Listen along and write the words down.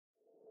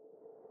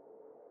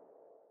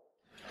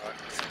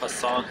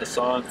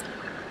Hassan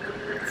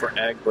for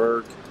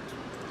Agberg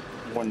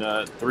on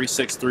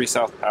 363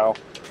 South Powell.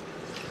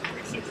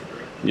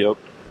 363? Yep.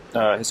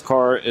 His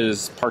car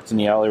is parked in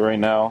the alley right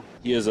now.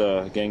 He is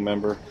a gang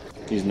member.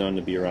 He's known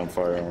to be around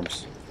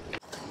firearms.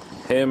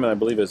 Him and I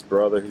believe his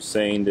brother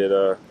Hussein did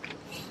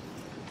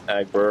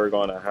Agberg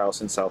on a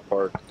house in South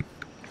Park.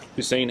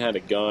 Hussein had a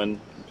gun,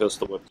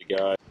 pistol whipped the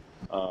guy.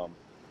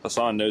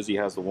 Hassan knows he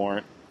has the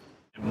warrant.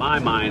 In my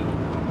mind,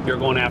 you're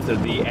going after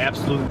the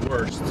absolute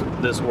worst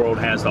this world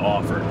has to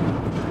offer.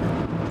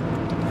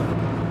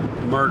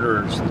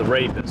 Murderers, the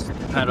rapists, the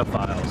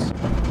pedophiles.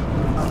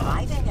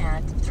 Arriving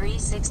at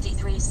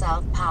 363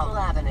 South Powell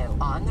Avenue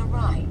on the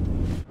right.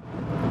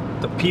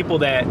 The people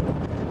that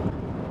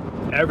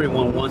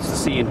everyone wants to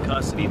see in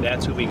custody,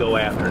 that's who we go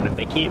after. And if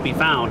they can't be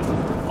found,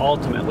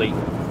 ultimately,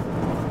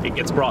 it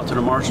gets brought to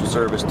the Marshal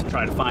Service to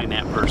try to find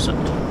that person.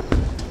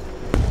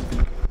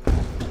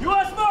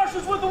 U.S.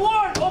 Marshals with the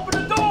warrant!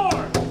 Open the door!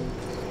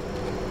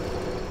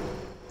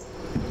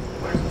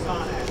 Where's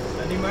Hassan at?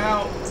 Send him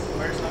out.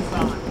 Where's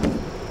Hassan?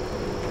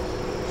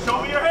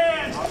 Show me your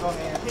hands! I'll go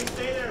hands. Can't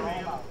stay there,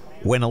 man.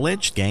 When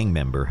alleged gang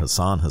member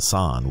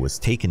Hassan was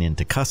taken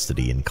into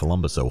custody in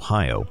Columbus,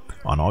 Ohio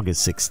on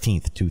August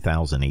 16,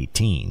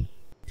 2018,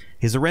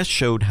 his arrest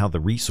showed how the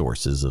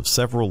resources of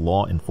several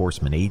law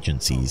enforcement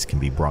agencies can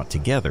be brought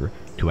together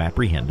to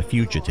apprehend a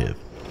fugitive.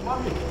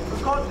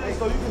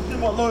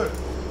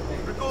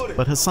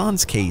 But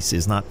Hassan's case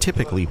is not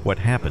typically what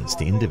happens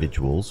to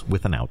individuals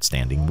with an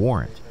outstanding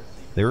warrant.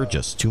 There are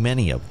just too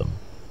many of them.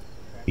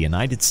 The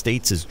United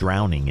States is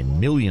drowning in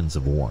millions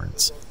of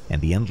warrants,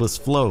 and the endless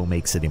flow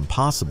makes it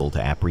impossible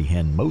to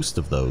apprehend most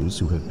of those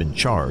who have been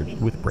charged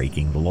with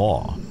breaking the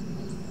law.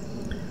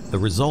 The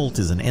result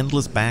is an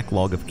endless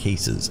backlog of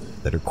cases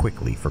that are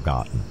quickly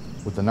forgotten.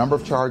 With the number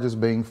of charges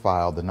being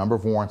filed, the number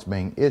of warrants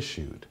being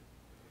issued,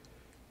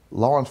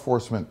 law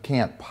enforcement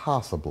can't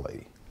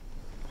possibly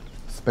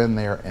spend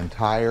their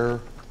entire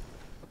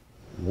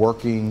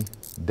working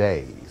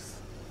days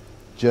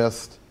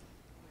just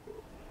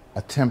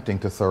attempting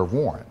to serve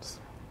warrants.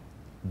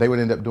 They would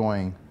end up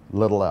doing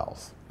little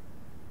else.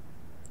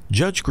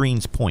 Judge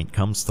Green's point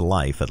comes to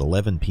life at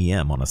 11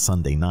 p.m. on a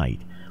Sunday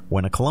night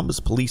when a Columbus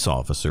police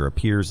officer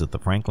appears at the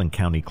Franklin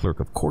County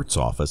Clerk of Court's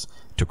office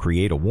to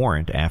create a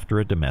warrant after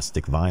a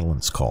domestic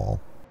violence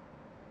call.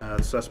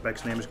 The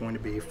suspect's name is going to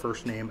be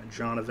first name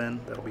Jonathan.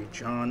 That'll be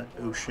John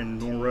Ocean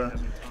Nora,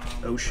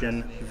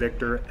 Ocean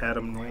Victor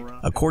Adam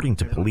Nora. According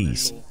to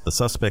police, the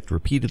suspect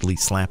repeatedly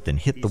slapped and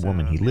hit the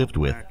woman he lived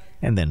with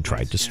and then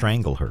tried to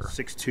strangle her.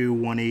 6'2",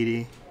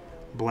 180,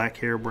 black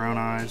hair, brown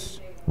eyes.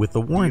 With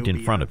the warrant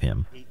in front of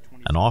him,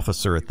 an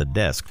officer at the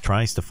desk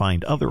tries to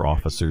find other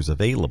officers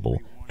available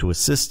to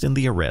assist in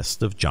the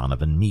arrest of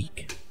Jonathan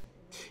Meek.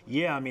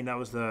 Yeah, I mean that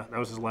was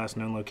his last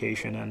known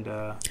location, and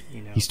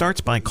you know. He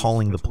starts by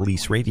calling the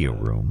police radio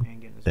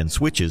room, then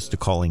switches to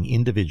calling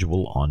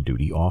individual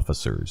on-duty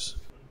officers.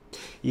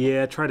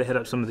 Yeah, I tried to hit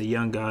up some of the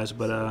young guys,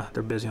 but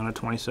they're busy on a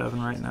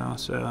 27 right now,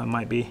 so it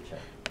might be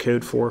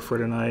code 4 for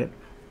tonight.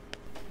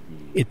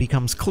 It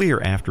becomes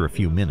clear after a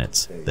few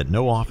minutes that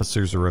no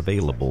officers are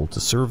available to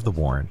serve the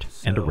warrant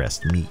and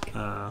arrest Meek.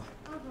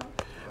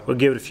 We'll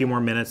give it a few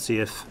more minutes, see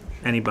if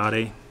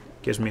anybody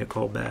gives me a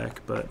call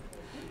back, but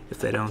if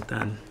they don't,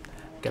 then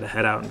I've got to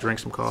head out and drink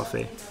some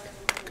coffee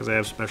because I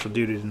have special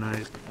duty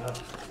tonight.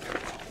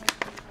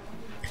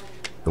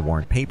 The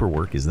warrant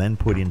paperwork is then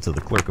put into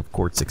the Clerk of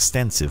Court's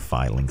extensive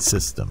filing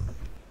system.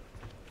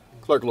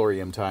 Clerk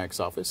Lori M. Tyack's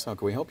office. How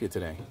can we help you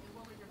today?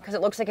 Because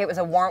it looks like it was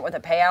a warrant with a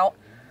payout.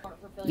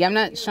 Yeah, I'm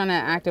not showing an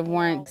active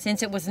warrant.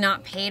 Since it was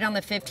not paid on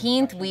the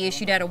 15th, we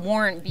issued out a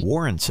warrant.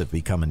 Warrants have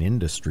become an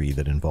industry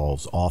that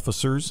involves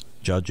officers,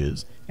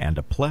 judges, and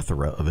a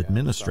plethora of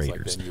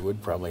administrators. Sounds like then you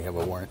would probably have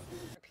a warrant.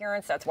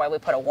 That's why we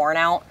put a warrant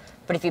out.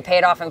 But if you pay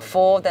it off in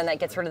full, then that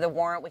gets rid of the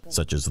warrant.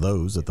 Such as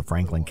those at the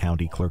Franklin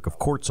County Clerk of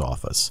Court's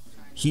office.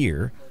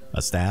 Here,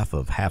 a staff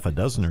of half a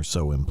dozen or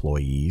so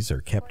employees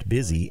are kept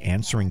busy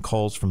answering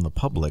calls from the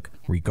public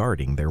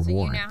regarding their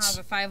warrants.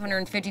 You now have a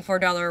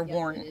 $554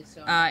 warrant.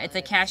 It's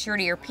a cashier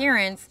to your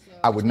parents.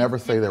 I would never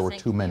say there were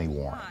too many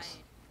warrants.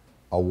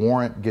 A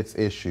warrant gets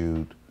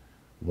issued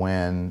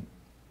when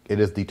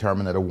it is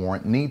determined that a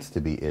warrant needs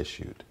to be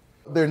issued.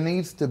 There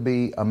needs to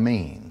be a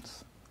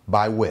means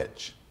by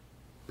which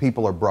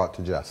people are brought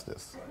to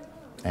justice.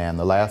 And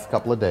the last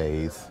couple of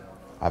days,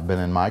 I've been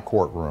in my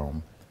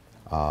courtroom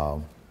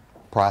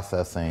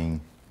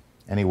processing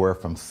anywhere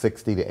from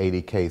 60 to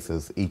 80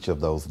 cases each of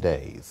those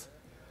days.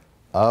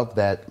 Of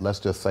that, let's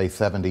just say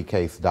 70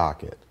 case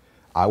docket,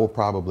 I will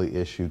probably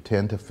issue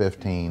 10 to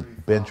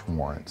 15 bench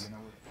warrants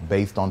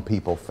based on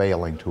people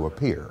failing to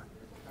appear.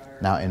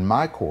 Now in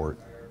my court,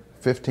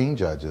 15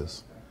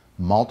 judges,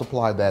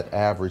 multiply that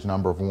average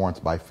number of warrants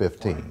by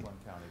 15.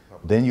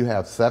 Then you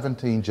have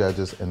 17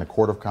 judges in the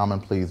Court of Common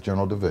Pleas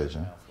General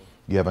Division.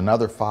 You have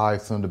another 5,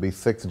 soon to be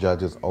 6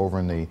 judges over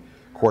in the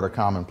Court of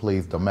Common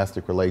Pleas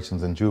Domestic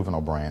Relations and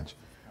Juvenile Branch,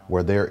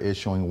 where they're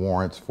issuing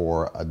warrants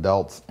for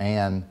adults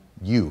and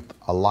youth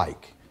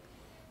alike.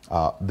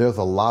 There's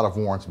a lot of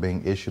warrants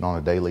being issued on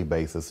a daily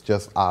basis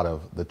just out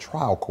of the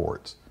trial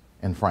courts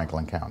in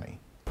Franklin County.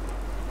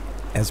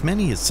 As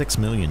many as 6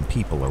 million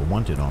people are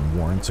wanted on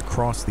warrants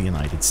across the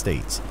United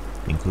States,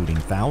 including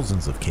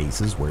thousands of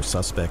cases where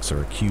suspects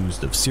are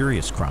accused of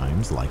serious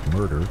crimes like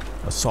murder,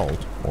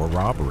 assault, or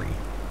robbery.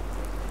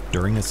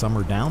 During a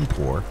summer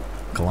downpour,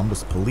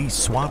 Columbus police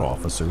SWAT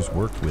officers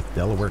worked with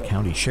Delaware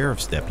County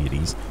Sheriff's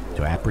deputies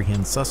to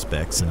apprehend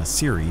suspects in a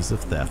series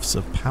of thefts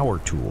of power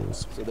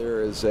tools. So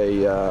there is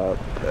a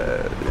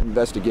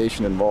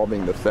investigation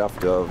involving the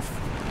theft of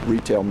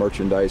retail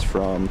merchandise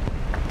from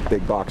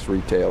big box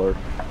retailer,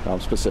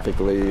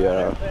 specifically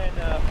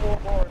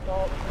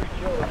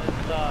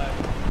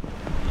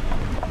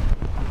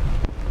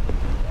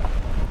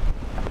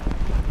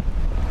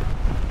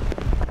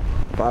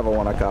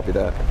 501, I copy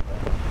that.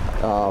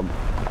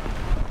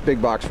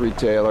 Big box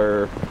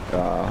retailer,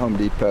 Home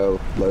Depot,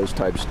 Lowe's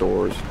type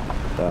stores,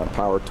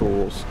 power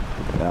tools.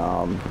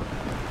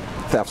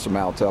 Thefts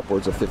amounts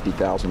upwards of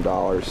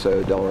 $50,000.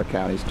 So Delaware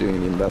County's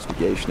doing the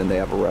investigation, and they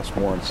have arrest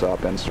warrants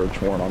up and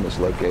search warrant on this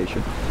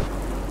location.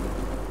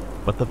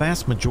 But the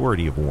vast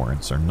majority of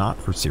warrants are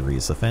not for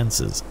serious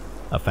offenses,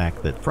 a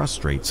fact that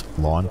frustrates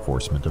law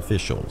enforcement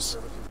officials.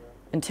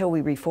 Until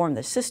we reform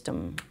the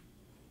system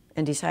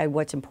and decide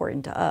what's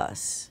important to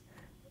us,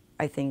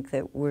 I think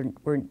that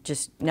we're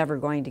just never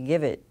going to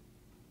give it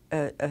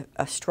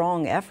a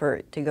strong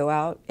effort to go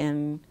out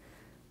and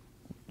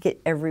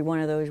get every one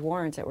of those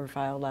warrants that were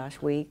filed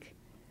last week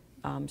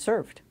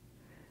served.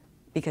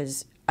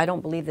 Because I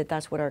don't believe that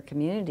that's what our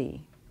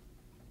community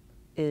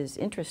is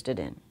interested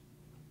in.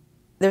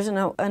 There's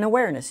an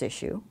awareness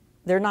issue.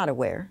 They're not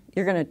aware.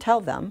 You're going to tell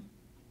them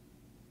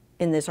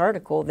in this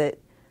article that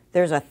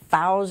there's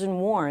 1,000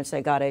 warrants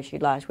that got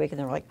issued last week, and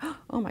they're like,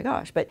 oh my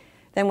gosh. But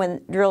then when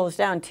it drills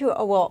down to,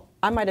 oh, well,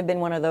 I might have been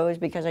one of those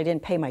because I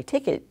didn't pay my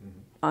ticket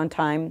on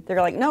time,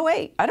 they're like, no,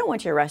 wait, I don't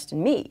want you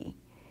arresting me.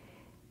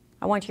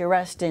 I want you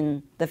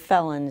arresting the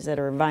felons that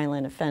are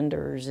violent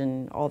offenders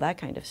and all that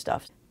kind of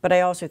stuff. But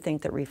I also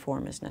think that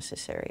reform is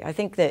necessary. I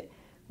think that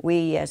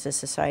we as a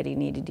society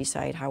need to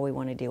decide how we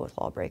want to deal with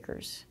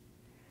lawbreakers.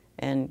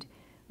 And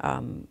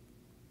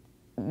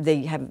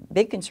they have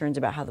big concerns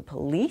about how the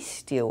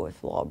police deal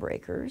with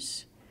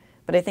lawbreakers,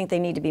 but I think they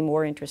need to be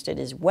more interested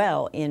as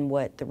well in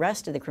what the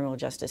rest of the criminal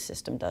justice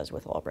system does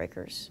with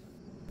lawbreakers.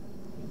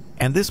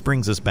 And this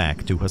brings us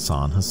back to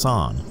Hassan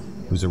Hassan,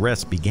 whose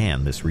arrest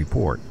began this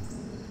report.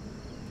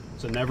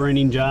 It's a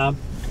never-ending job,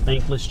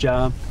 thankless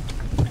job,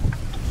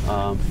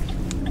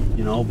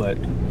 you know, but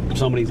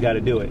somebody's got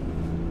to do it.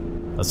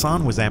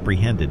 Hassan was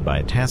apprehended by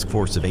a task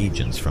force of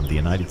agents from the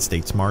United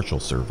States Marshal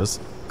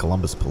Service,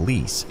 Columbus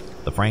Police,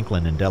 the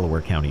Franklin and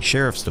Delaware County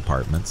Sheriff's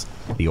Departments,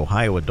 the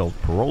Ohio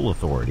Adult Parole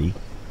Authority,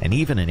 and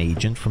even an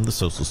agent from the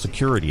Social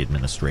Security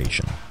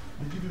Administration.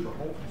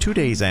 2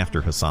 days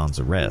after Hassan's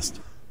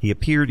arrest, he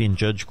appeared in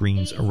Judge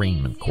Green's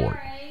arraignment court.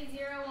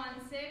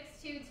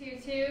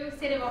 016222,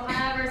 State of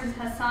Ohio versus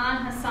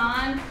Hassan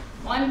Hassan.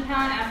 1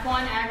 count,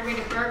 F1,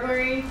 aggravated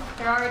burglary.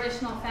 There are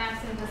additional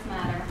facts in this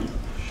matter.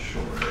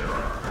 Sure there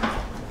are.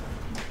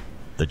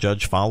 The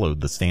judge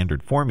followed the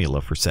standard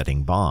formula for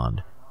setting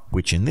bond,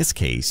 which in this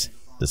case,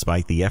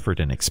 despite the effort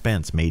and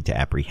expense made to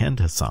apprehend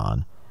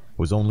Hassan,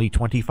 was only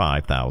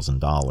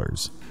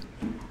 $25,000.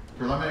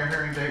 Preliminary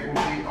hearing date will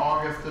be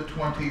August the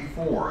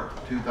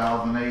 24th,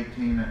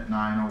 2018 at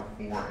 9:04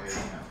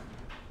 a.m.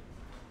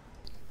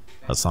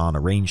 Hassan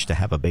arranged to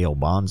have a bail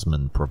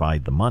bondsman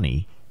provide the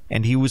money,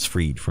 and he was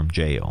freed from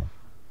jail.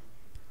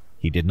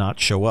 He did not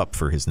show up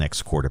for his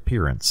next court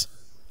appearance.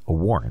 A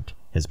warrant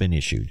has been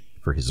issued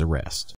for his arrest.